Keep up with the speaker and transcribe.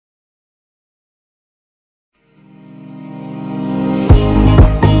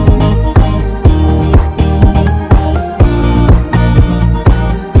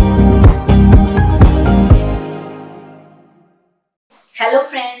Hello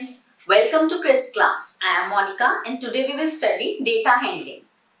friends, welcome to Chris class. I am Monica and today we will study data handling.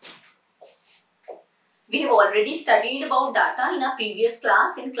 We have already studied about data in our previous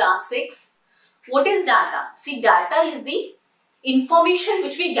class in class 6. What is data? See, data is the information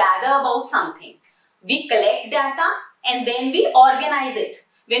which we gather about something. We collect data and then we organize it.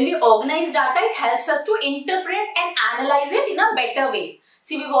 When we organize data, it helps us to interpret and analyze it in a better way.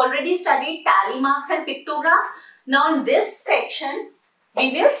 See, we've already studied tally marks and pictograph. Now in this section,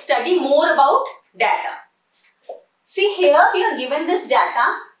 we will study more about data. See, here we are given this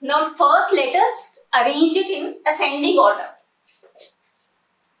data. Now first let us arrange it in ascending order.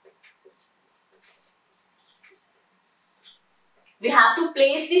 We have to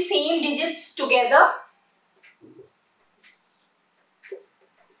place the same digits together.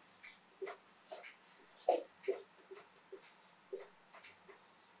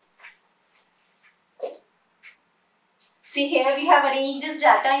 See, here we have arranged this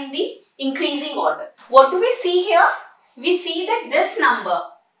data in the increasing order. What do we see here? We see that this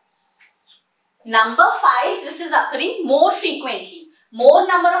number 5, this is occurring more frequently. More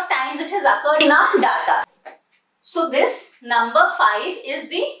number of times it has occurred in our data. So this number 5 is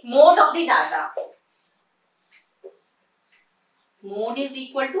the mode of the data. Mode is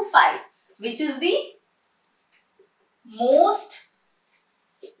equal to 5, which is the most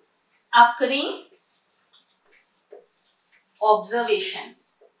occurring observation.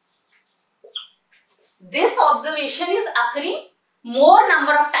 This observation is occurring more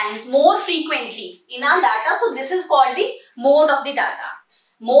number of times, more frequently in our data. So this is called the mode of the data.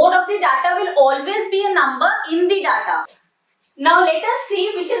 Mode of the data will always be a number in the data. Now let us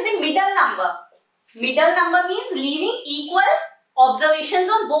see which is the middle number. Middle number means leaving equal observations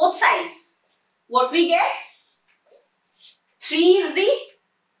on both sides. What we get? 3 is the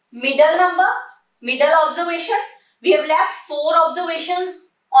middle number, middle observation. We have left 4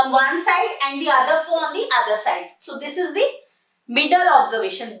 observations on one side and the other 4 on the other side. So this is the middle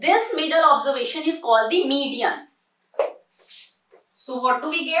observation. This middle observation is called the median. So what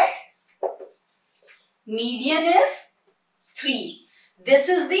do we get? Median is 3. This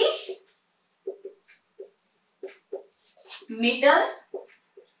is the middle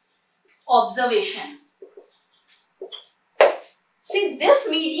observation. See, this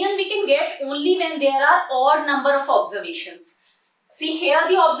median we can get only when there are odd number of observations. See, here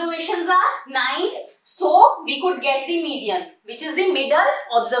the observations are 9. So, we could get the median, which is the middle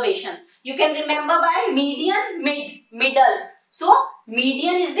observation. You can remember by median, middle. So,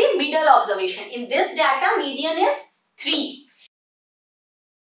 median is the middle observation. In this data, median is 3.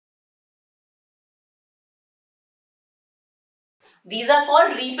 These are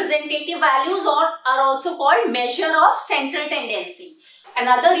called representative values or are also called measure of central tendency.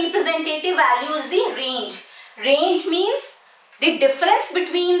 Another representative value is the range. Range means the difference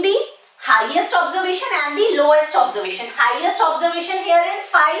between the highest observation and the lowest observation. Highest observation here is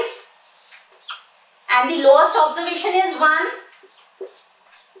 5 and the lowest observation is 1.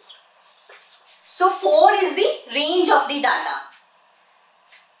 So 4 is the range of the data.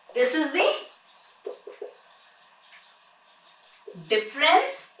 This is the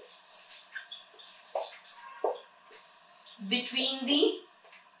difference between the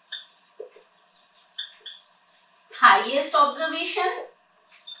highest observation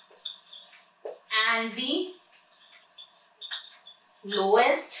and the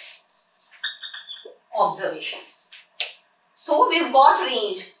lowest observation. So we've got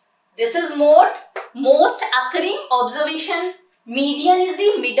range. This is mode, most occurring observation. Median is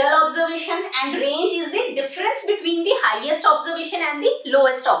the middle observation and range is the difference between the highest observation and the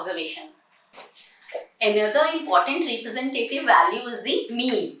lowest observation. Another important representative value is the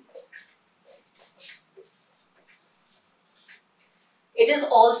mean. It is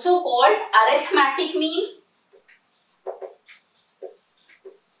also called arithmetic mean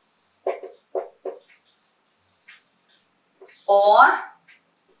or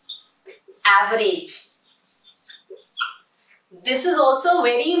average. This is also a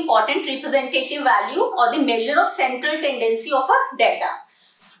very important representative value or the measure of central tendency of a data.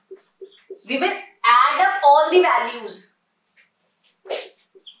 We will add up all the values.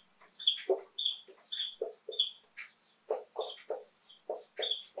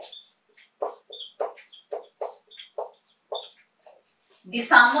 The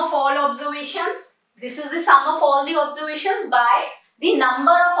sum of all observations. This is the sum of all the observations by the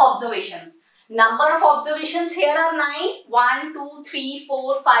number of observations. Number of observations here are 9. 1, 2, 3,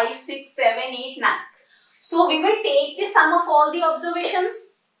 4, 5, 6, 7, 8, 9. So we will take the sum of all the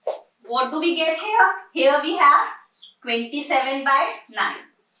observations. What do we get here? Here we have 27 by 9.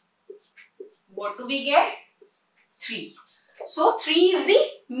 What do we get? 3. So 3 is the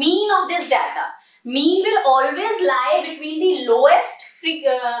mean of this data. Mean will always lie between the lowest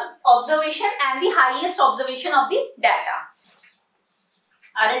observation and the highest observation of the data.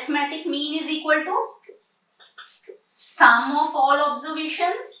 Arithmetic mean is equal to sum of all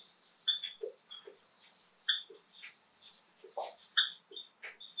observations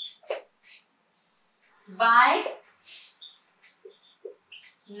by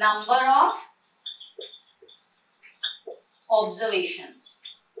number of observations.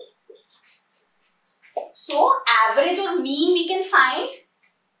 So average or mean we can find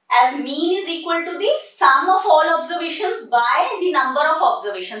as mean is equal to the sum of all observations by the number of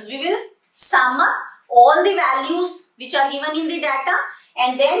observations. We will sum up all the values which are given in the data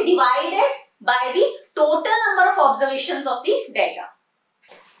and then divide it by the total number of observations of the data.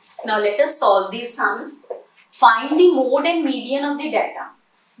 Now let us solve these sums. Find the mode and median of the data.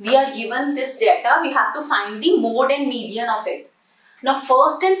 We are given this data, we have to find the mode and median of it. Now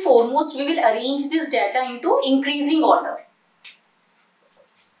first and foremost we will arrange this data into increasing order.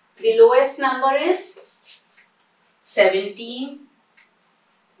 The lowest number is 17,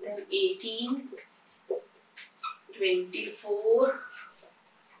 then 18, 24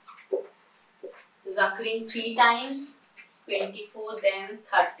 is occurring 3 times, 24, then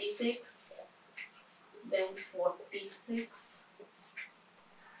 36, then 46.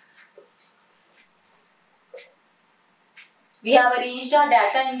 We have arranged our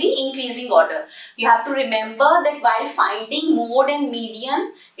data in the increasing order. You have to remember that while finding mode and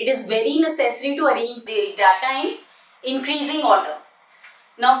median, it is very necessary to arrange the data in increasing order.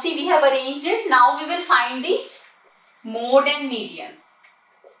 Now see, we have arranged it. Now we will find the mode and median.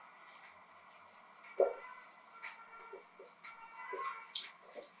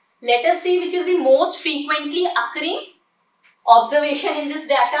 Let us see which is the most frequently occurring observation in this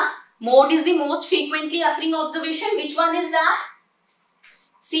data. Mode is the most frequently occurring observation. Which one is that?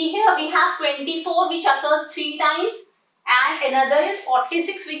 See here we have 24 which occurs 3 times and another is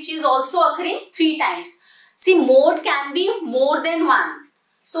 46 which is also occurring 3 times. See, mode can be more than one.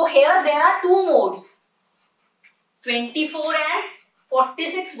 So here there are 2 modes. 24 and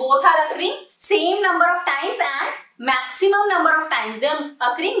 46 both are occurring same number of times and maximum number of times. They are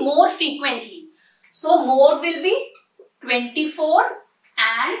occurring more frequently. So mode will be 24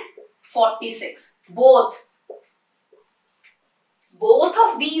 and 46. Both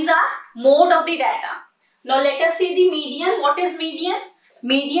of these are mode of the data. Now let us see the median. What is median?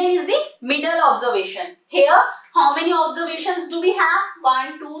 Median is the middle observation. Here how many observations do we have?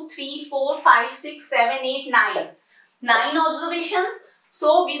 1, 2, 3, 4, 5, 6, 7, 8, 9. 9 observations.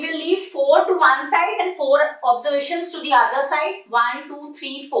 So we will leave 4 to one side and 4 observations to the other side. 1, 2,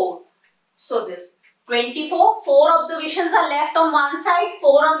 3, 4. So this 24, 4 observations are left on one side,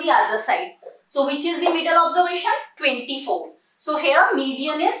 4 on the other side. So which is the middle observation? 24. So here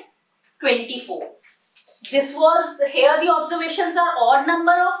median is 24. This was, here the observations are odd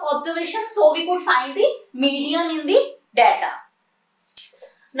number of observations, so we could find the median in the data.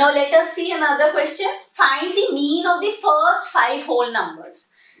 Now let us see another question. Find the mean of the first 5 whole numbers.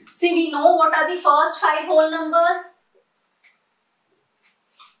 See, we know what are the first 5 whole numbers.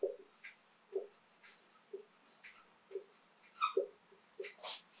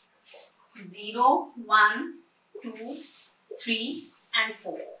 Zero, 1, 2, 3 and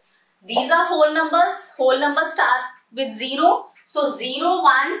 4. These are whole numbers. Whole numbers start with 0. So 0,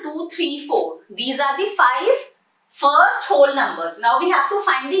 1, 2, 3, 4. These are the 5 first whole numbers. Now we have to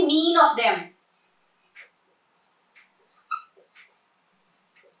find the mean of them.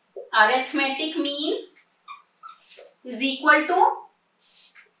 Arithmetic mean is equal to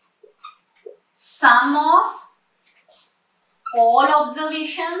sum of all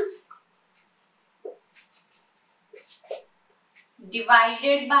observations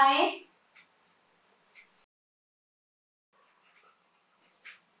divided by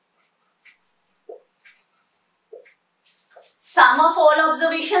sum of all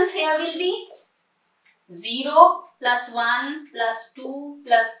observations. Here will be 0 plus 1 plus 2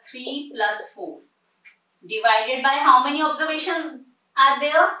 plus 3 plus 4 divided by how many observations are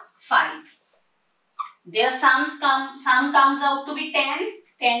there? 5. Their sum comes out to be 10.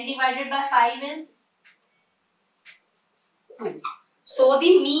 10 divided by 5 is 2. So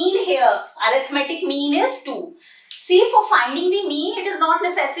the mean here, arithmetic mean is 2. See, for finding the mean, it is not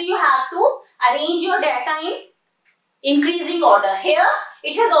necessary you have to arrange your data in increasing order. Here,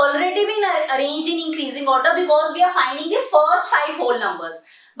 it has already been arranged in increasing order because we are finding the first 5 whole numbers.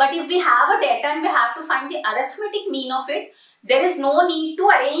 But if we have a data and we have to find the arithmetic mean of it, there is no need to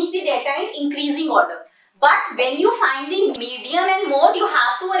arrange the data in increasing order. But when you find the median and mode, you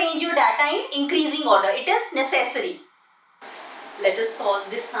have to arrange your data in increasing order. It is necessary. Let us solve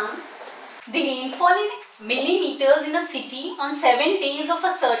this sum. The rainfall in millimeters in a city on 7 days of a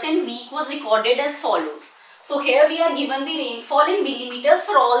certain week was recorded as follows. So here we are given the rainfall in millimeters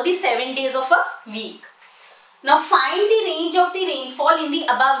for all the 7 days of a week. Now find the range of the rainfall in the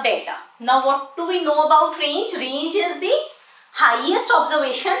above data. Now what do we know about range? Range is the highest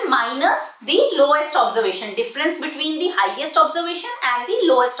observation minus the lowest observation. Difference between the highest observation and the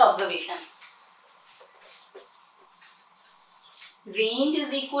lowest observation. Range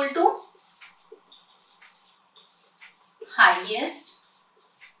is equal to highest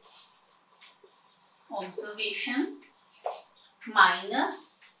observation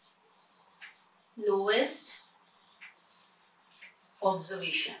minus lowest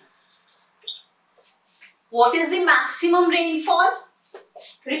observation. What is the maximum rainfall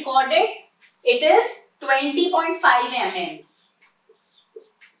recorded? It is 20.5 mm.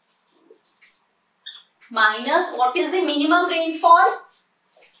 Minus what is the minimum rainfall?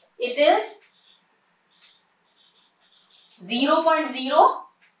 It is 0.0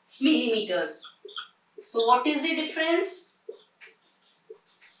 millimeters. So what is the difference?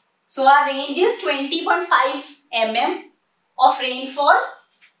 So our range is 20.5 mm of rainfall.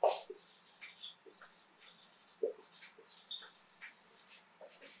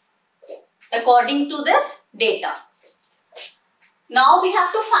 According to this data. Now we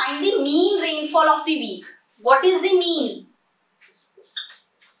have to find the mean rainfall of the week. What is the mean?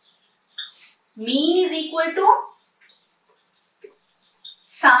 Mean is equal to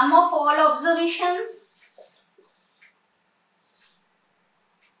sum of all observations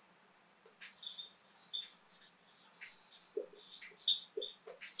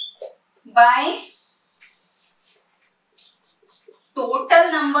by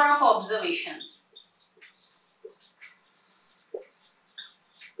total number of observations.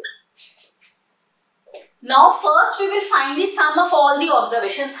 Now first we will find the sum of all the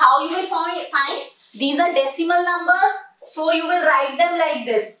observations. How you will find? These are decimal numbers, so you will write them like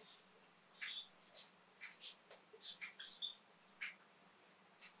this.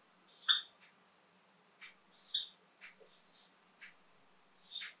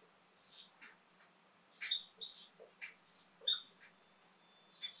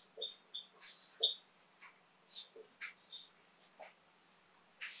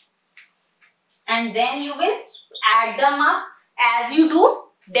 And then you will add them up as you do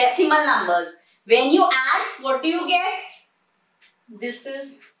decimal numbers. When you add, what do you get? This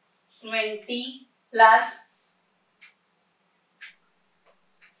is 20 plus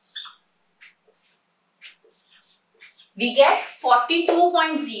we get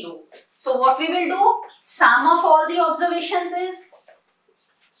 42.0. So what we will do? Sum of all the observations is,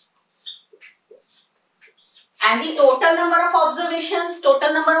 and the total number of observations,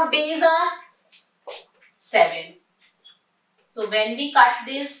 total number of days are 7. So when we cut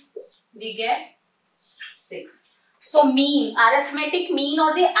this, we get 6. So mean, arithmetic mean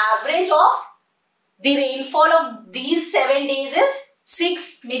or the average of the rainfall of these 7 days is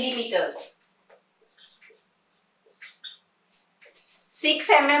 6 millimeters. 6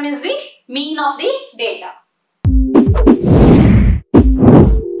 mm is the mean of the data.